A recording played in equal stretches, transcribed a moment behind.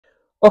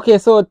Okay,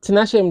 so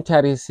Tinashe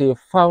Mutarisi,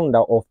 founder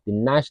of the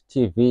Nash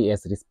TV,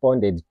 has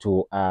responded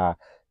to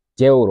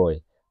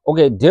Delroy.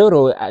 Okay,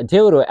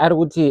 Delroy ari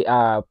kuti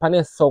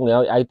pane song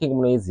I think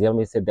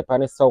munoiziva said the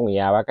pane song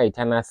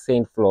yavakaitana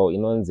Saint Flow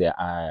inonzi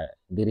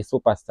Delroy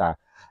Superstar.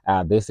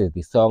 This is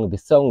the song. The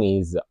song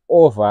is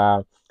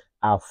over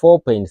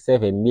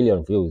 4.7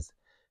 million views.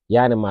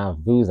 Yani ma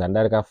views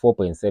andarika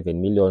 4.7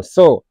 million.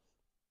 So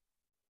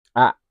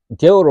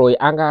Delroy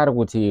anga ari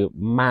kuti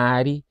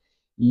mari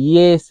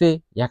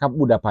yese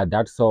yakabuda pa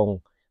that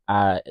song,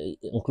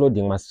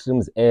 including my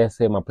streams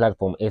ese, my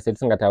platform ese,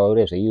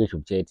 tisingataure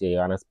zveYouTube chete,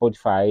 ana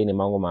Spotify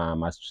nemamwe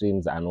ma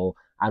streams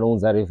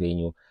anounza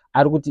revenue.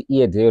 Ari kuti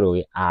iye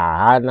Delroy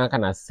haana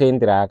kana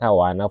sendi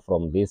raakawana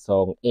from this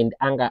song, and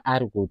anga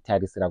ari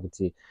kutarisira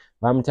kuti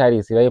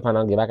vamutarisi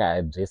vaifana kunge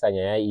vakaadresa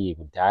nyaya iyi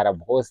kudhara,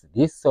 because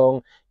this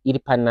song iri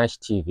pa Nash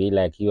TV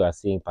like you are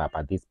seeing pa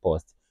this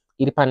post.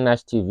 Iri pa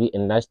Nash TV,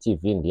 and Nash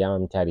TV ndiye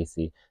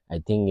Mutarisi. I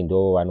think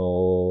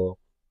ndo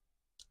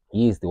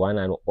he is the one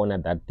and honor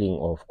that thing.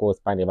 Of course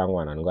pane vamwe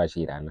vanhu vanenge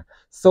vachirana.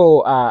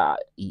 So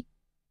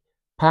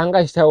paanga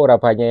achitaura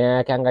panyaya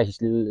yake anga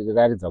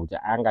achiratidza kuti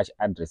anga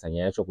achiadresa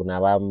nyaya yacho kuna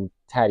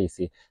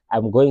vamutarisi.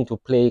 I'm going to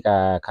play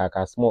a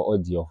small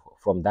audio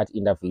from that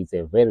interview. It's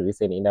a very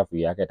recent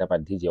interview yakaita pa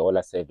DJ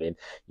Ola 7.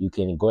 You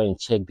can go and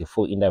check the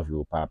full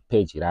interview pa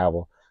page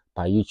ravo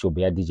pa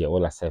YouTube ya DJ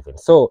Ola 7.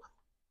 So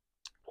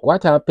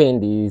what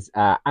happened is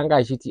anga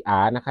achiti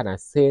haana kana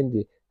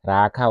sendi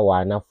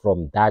raakawana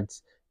from that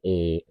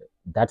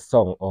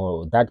song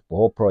or that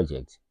whole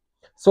project.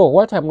 So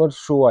what I'm not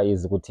sure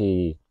is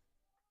kuti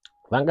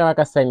vanga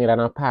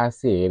vakasainirana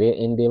pasi here,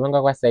 ende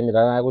vanga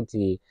vakasainirana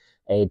kuti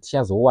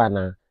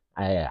tichazowana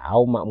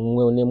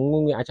mumwe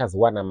nemumwe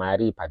achazowana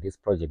mari pa this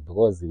project,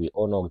 because we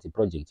all know kuti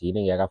project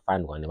inenge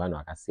yakafundwa nevanhu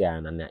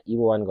vakasiyana,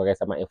 naivo vanenge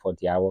vakaisa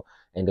maeffort yavo,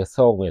 and the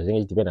song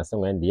zvinenge chidependa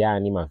song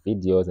yandiani,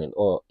 mavideos and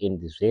all,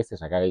 and zvese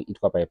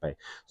zvakaitwa paipai.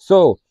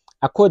 So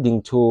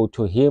according to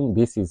him,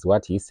 this is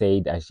what he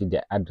said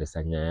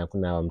achiadresa nyaya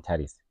kuna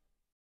vamutarisi.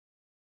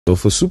 So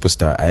for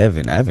Superstar, I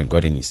haven't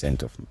got any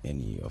cent of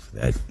any of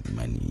that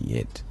money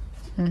yet.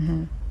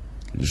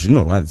 You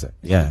know what?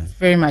 Yeah,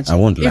 very much. I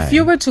won't lie. If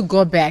you were to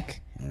go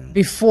back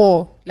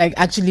before, like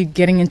actually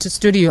getting into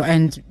studio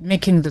and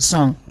making the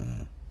song,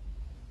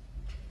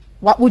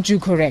 what would you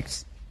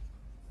correct?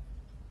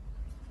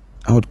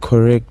 I would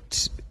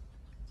correct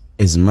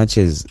as much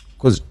as,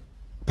 because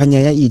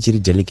panyaya ichiri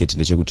delicate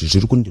ndechekuti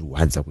zviri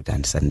kundirwadza kuti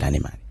handisandane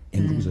mari,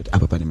 and kuzoti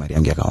apa pane mari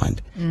yangu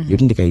yakawanda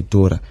yoti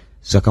ndikaitora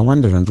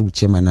zvakawanda zvandiri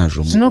kuchema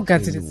nazvo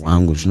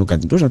wangu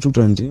zvinogadzirisa, ndo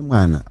zvatikutora ndine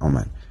mwana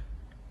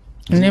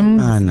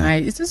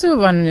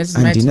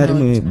handina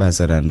rimwe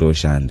basa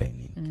randoshanda.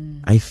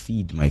 I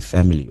feed my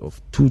family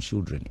of 2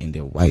 children and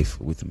a wife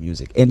with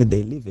music, and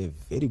they live a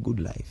very good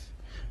life.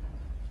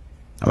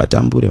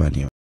 Avatambure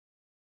vanhu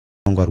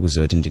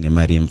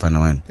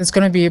there's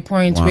going to be a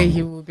point where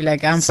he will be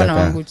like, I'm fana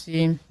wangu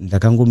team.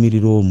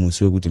 Ndakangomirirawo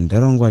musi wekuti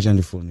mudhara wangu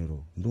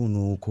achandifonerawo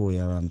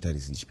ndounokoya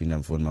vamutarisi chipinda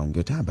mufoni mangu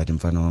ngekuti bati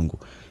mufana wangu,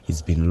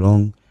 it's been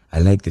long,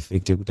 I like the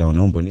fact yekuti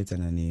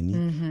haunombonetsana neni,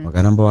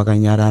 wakaramba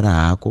wakanyarara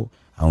hako,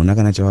 hauna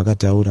kana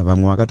chavakataura.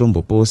 Vamwe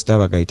vakatomboposta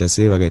vakaita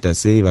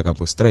sei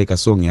vakapostrika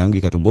song yangu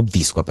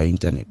ikatombobviswa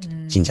painternet,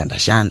 chinja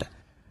ndashanda.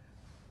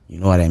 You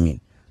know what I mean?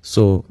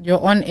 So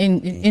your own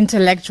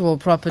intellectual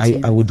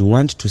property. I would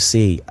want to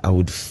say I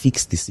would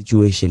fix the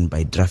situation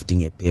by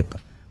drafting a paper,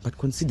 but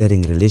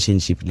considering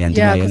relationship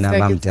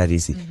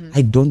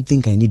I don't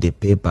think I need a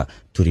paper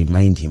to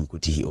remind him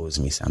kuti he owes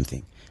me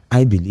something.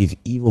 I believe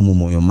ivo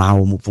mumoyo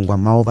mavo mupfungwa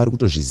mavo vari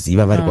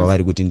kutozviziva vari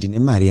kwavari kuti ndine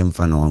mari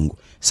yemufana wangu,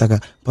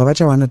 saka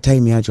pavachawana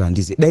time yacho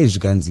handizi dai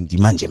zvikanzi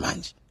ndimanje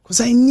manje,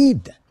 because I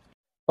need that.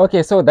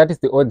 Okay, so that is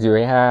the audio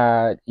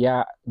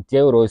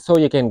Delroy. So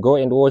you can go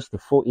and watch the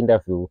full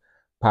interview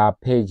per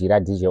page ra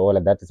DJ Ola,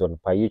 that is on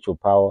per YouTube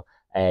power.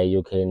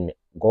 You can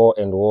go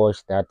and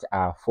watch that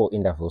full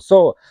interview.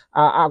 So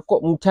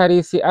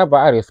Mutarisi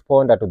aba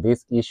responded to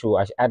this issue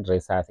as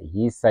addresses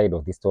his side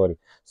of the story.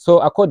 So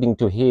according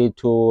to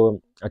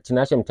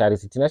Tinashe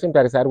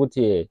Mutarisi ari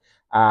kuti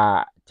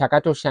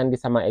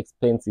takatoshandisa ma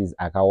expenses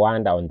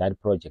akawanda on that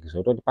project,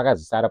 zvototi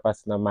pakazosara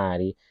pasina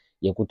mari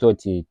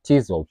yekutoti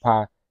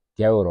tizopa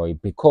Delroy,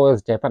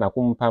 because taifana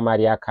kumupa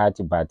mari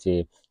yakati, but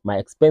my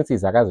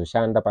expenses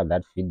akazoshanda pa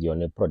that video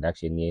ne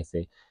production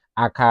yese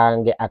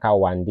akange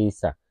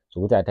akawandisa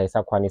zvokuti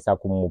ataisakwanisa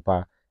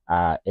kumupa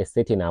a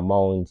certain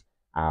amount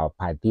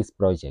per this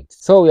project.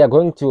 So we are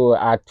going to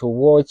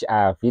watch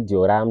a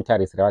video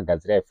raMutarisi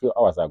ravagadzira a few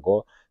hours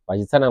ago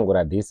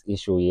vachitsanangura this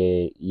issue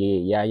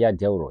ya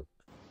Delroy.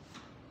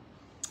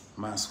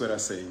 Maswera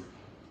sei,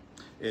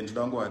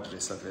 ndinoda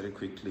kungoadresa very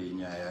quickly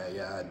nyaya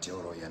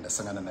yaDelroy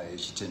yandasangana nayo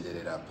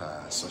ichitenderera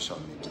pa social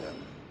media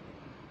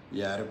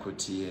yari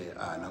kuti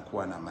haana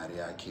kuwana mari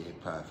yake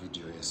pa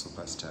video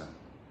yeSuperstar.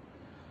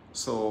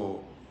 So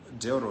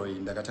Delroy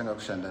ndakatanga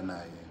kushanda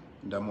naye,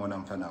 ndamuona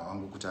mufana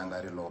wangu kuti anga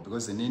ari low,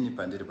 because inini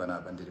pandiri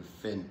panapa ndiri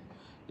fan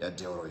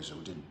yaDelroy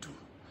zvekuti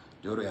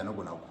Delroy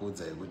anogona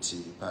kuudza yekuti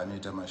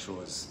paanoita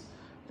mashows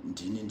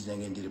ndini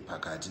ndinenge ndiri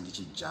pakati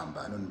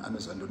ndichijamba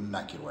anozwa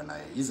ndonakirwa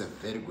naye. He's a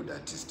very good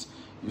artist.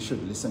 You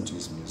should listen to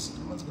his music.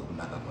 Munzwe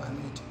kunaka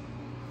kwaanoita.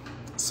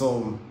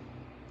 So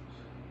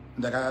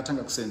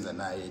ndakatanga kusenza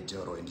naye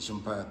Delroy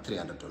ndichimupa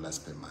 $300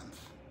 per month.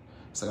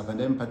 Saka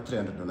pandaimupa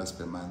 $300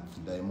 per month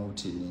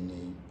ndaimuti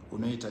nini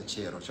unoita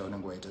chero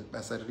chaunenge waita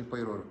basa riripo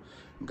iroro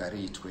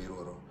ngariitwe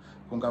iroro.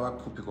 Kungava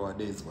kupi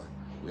kwawadedzwa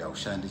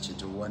uyaushande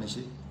chete uwane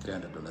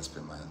 $300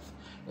 per month.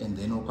 And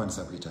then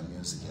ukwanisa kuita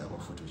music yako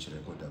futi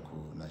uchirekoda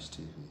kuNash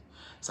TV.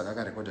 Saka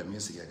akarekoda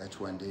music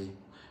yakati one day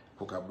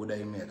kukabuda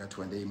imwe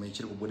yakati one day imwe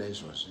ichiri kubuda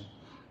izvozvi.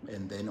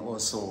 And then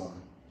also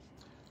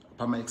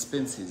pama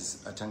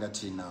expenses atanga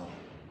tinawo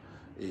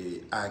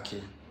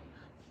ake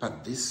pa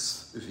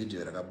this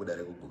video rakabuda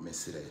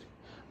rekugumisira iri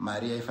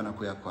mari yaifana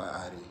kuya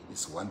kwaari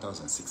is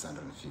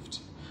 1650.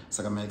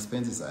 Saka ma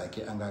expenses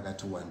ake anga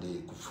akati one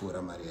day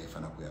kupfuura mari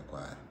yaifana kuya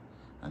kwaari.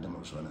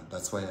 Andimuzvona,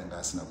 that's why anga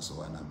asina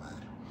kuzowana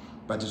mari.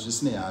 But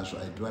zvisinei hazvo,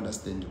 I do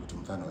understand kuti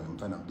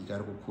mufana mudiki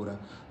ari kukura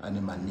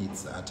ane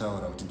needs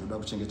ataura kuti ndoda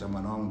kuchengeta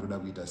mwana wangu, ndoda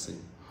kuita sei.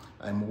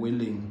 I'm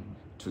willing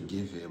to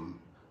give him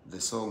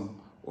the song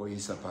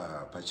oisa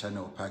pa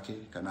channel pake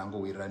kana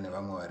angowirira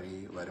nevamwe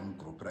vari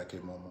mugroup rake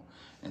imomo.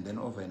 And then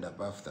over and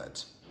above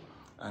that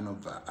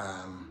anobva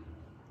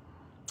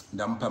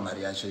ndamupa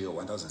mari yacho iyo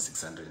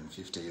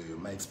 1650 iyoyo.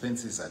 My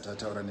expenses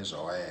atataura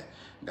nezvawaya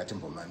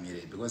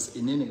ngatimbomamire, because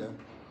inini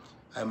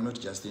I'm not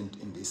just in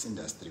this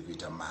industry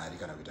kuita mari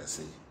kana kuita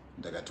sei.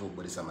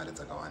 Ndakatobudisa mari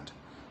dzakawanda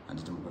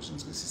handiti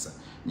mukuzvinzwisisa.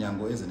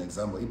 Nyango as an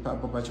example,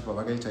 ipapo pacho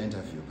pavakaita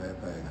interview paya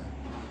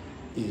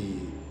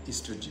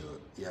studio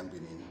yangu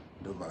inini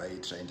ndo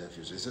mavaiitira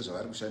interview. Zvese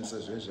zvavari kushandisa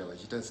zvezve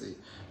vachiita sei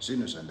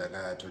zvinhu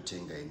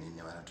zvandakatotenga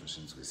inini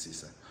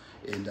vanatozvinzwisisa.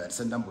 And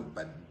handisati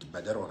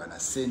ndambobhadharwa kana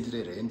sendi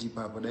rerendi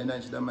ipapo. Dai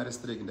ndachida mari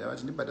strike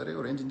ndaivati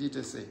ndibhadharewo rendi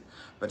ndiite sei.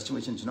 But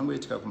chimwe chinhu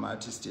chinongoitika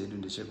kumaartist edu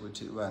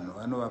ndechekuti vanhu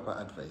vanovapa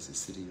advice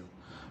isiriyo.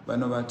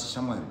 Vanovati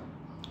shamwari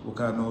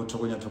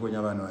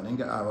ukanotokonya vanhu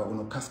vanenge ava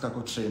unokasika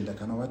kutrenda.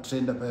 Kana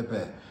watrenda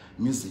paya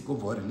music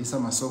ubva wareleasa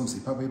masongs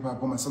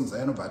ipapo masongs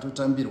aya anobva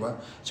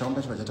atotambirwa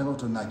chaunga chibva chatanga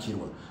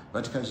kutonakirwa.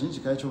 But kazhinji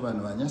kacho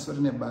vanhu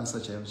vanyasori nebasa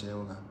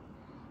chaivo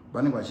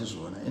vanenge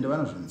vachizviona ende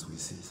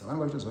vanozvinzwisisa.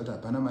 Vanenge vachitoziva kuti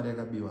hapana mari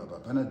yakabiwa apa,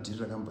 hapana dhiri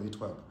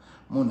rakamboitwa apa,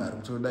 munhu ari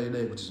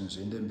kutodai kuti zvinhu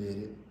zviende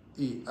mberi.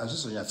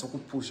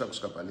 Hazvizonyatsokupusha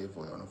kusvika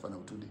palevel yaunofana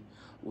kuti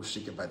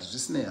usvike. But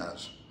zvisinei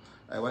hazvo,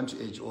 I want to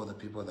urge all the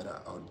people that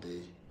are out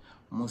there,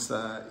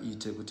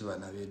 musaite kuti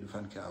vana vedu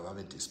fanike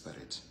vave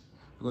desperate.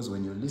 Because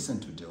when you listen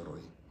to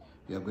Delroy,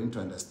 you are going to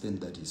understand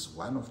that he's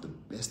one of the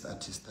best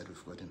artists that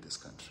we've got in this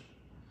country.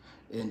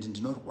 And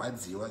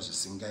ndinorwadziwa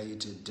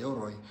zvisingaite.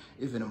 Delroy,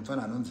 even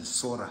mufana anonzi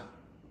Sora,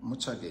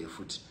 mutsvagei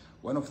futi,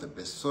 one of the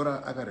best.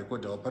 Sora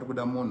akarekodhawo pari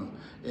kuda munhu,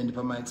 and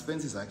pama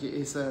expenses ake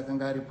ese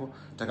akanga aripo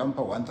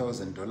takamupa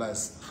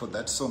 $1000 for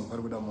that song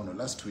pari kuda munhu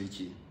last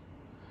week.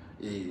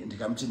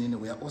 Ndikamuti nini,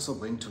 we are also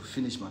going to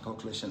finish my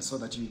calculations so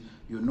that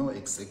you know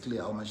exactly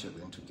how much you're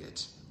going to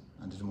get.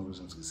 Handiti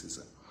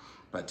mukuzvinzwisisa.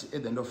 But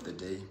at the end of the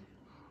day,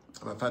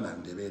 vafana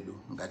ndevedu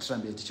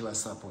ngatirambe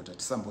tichivasapota,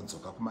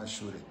 tisambodzoka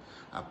kumashure.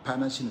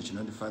 Hapana chinhu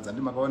chinondifadza.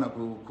 Ndimakaona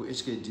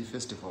kuHKD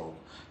festival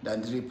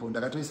ndandiripo,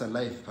 ndakatoisa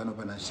live pano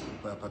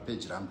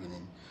papage rangu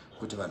inini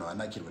kuti vanhu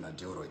vanakirwe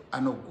naDelroy.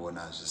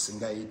 Anogona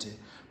zvisingaite,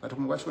 but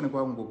kumwe kwacho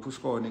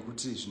kwangopushwawo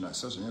nekuti zvinhu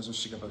hazvo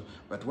zvanyazosvika.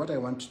 But what I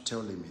want to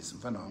tell him is,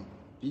 mfana wangu,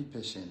 be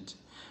patient.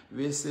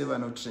 Vese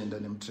vanotrenda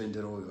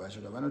nemutrendero uyu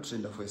vacho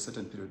vanotrenda for a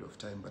certain period of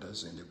time, but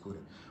hazvizoende kure.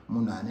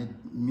 Munhu ane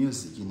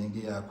music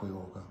inenge yako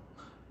yoga.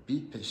 Be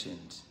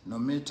patient. No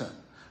matter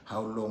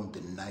how long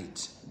the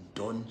night,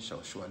 dawn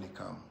shall surely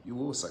come. You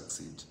will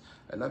succeed.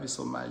 I love you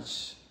so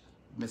much.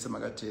 Mese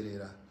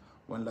makateerera.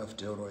 One love,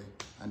 Delroy,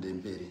 and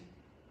Mberi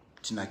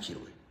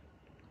tinakirwe.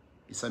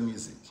 It's a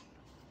music.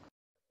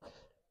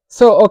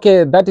 So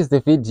okay, that is the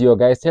video,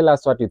 guys. Tell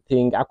us what you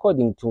think.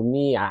 According to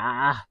me,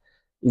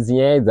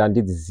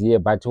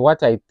 but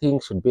what I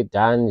think should be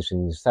done, I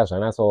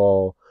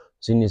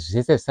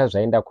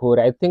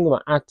think my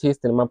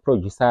artists and my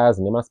producers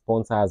and my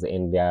sponsors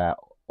and they are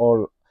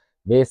all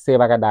they say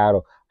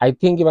vakadaro. I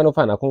think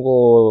vanofana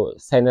kungo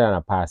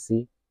signera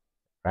pasi,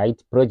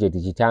 right? Project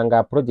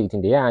ichitanga, project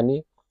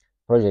ndeyani,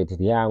 project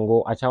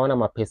yangu, achawana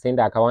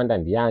mapesenda akawanda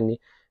ndiyani,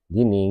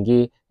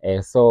 ndiningi.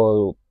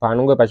 So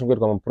panungwe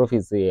pachungoitwa ma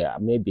profits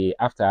maybe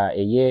after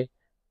a year.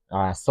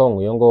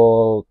 Song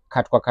yongo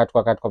katwa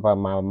pa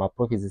ma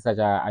profits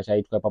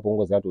achaitwa papo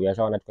ngozi kuti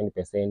uyachawana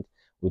 20%,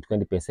 with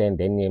 20%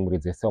 then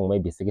muridze song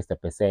maybe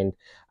 60%.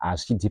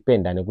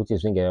 Zvichidependa nekuti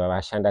zvinge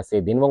vashanda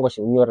sei, then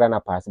vongoshinyorana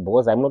pasi,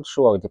 because I'm not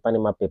sure kuti pane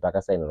mapepa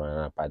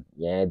akasainirana pa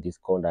this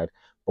contract.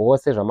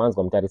 Because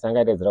sezvamanzwa Mutarisi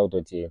angaidedzera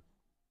kuti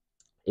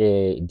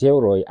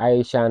Delroy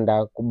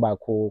aishanda kuba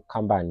ku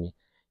company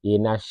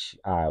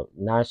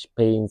Nash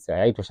Paints,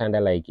 aitoshanda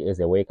like as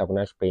a worker ku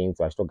Nash Paints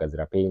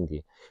vachitogadzira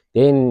paint,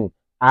 then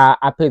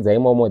apedza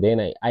imomo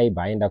then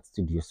aibva aenda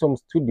kustudio. So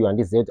mustudio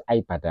handizivi kuti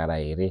aibhadhara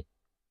here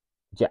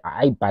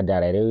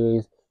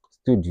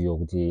studio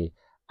kuti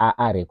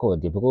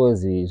arekode,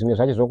 because zvimwe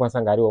zvacho zvinokwanisa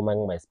kunge ariwo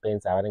mamwe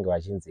maexpense avanenge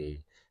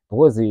vachinzi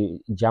because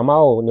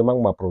Jamao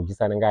nemamwe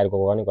maproducer anenge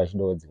ariko vanenge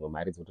vachidawo dzimwe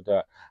mari dzekuti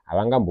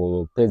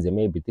havangambopedze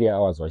maybe 3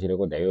 hours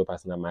vachirekodha ivo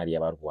pasina mari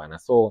yavari kuwana.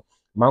 So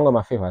mamwe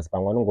mafavors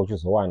pamwe unenge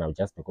uchizowana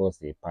just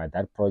because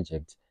that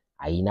project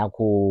haina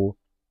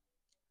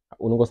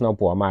unenge usina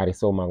kupuhwa mari,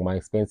 so mamwe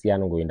maexpense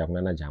anongoenda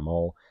kunana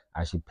Jamao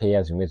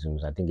achipeya zvimwe zvinhu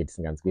zvatinge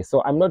tisinganzwi.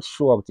 So I'm not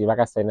sure kuti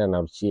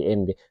vakasainana ruchi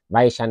and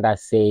vaishanda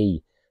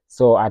sei.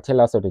 So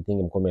tell us what you think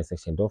in the comment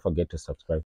section. Don't forget to subscribe.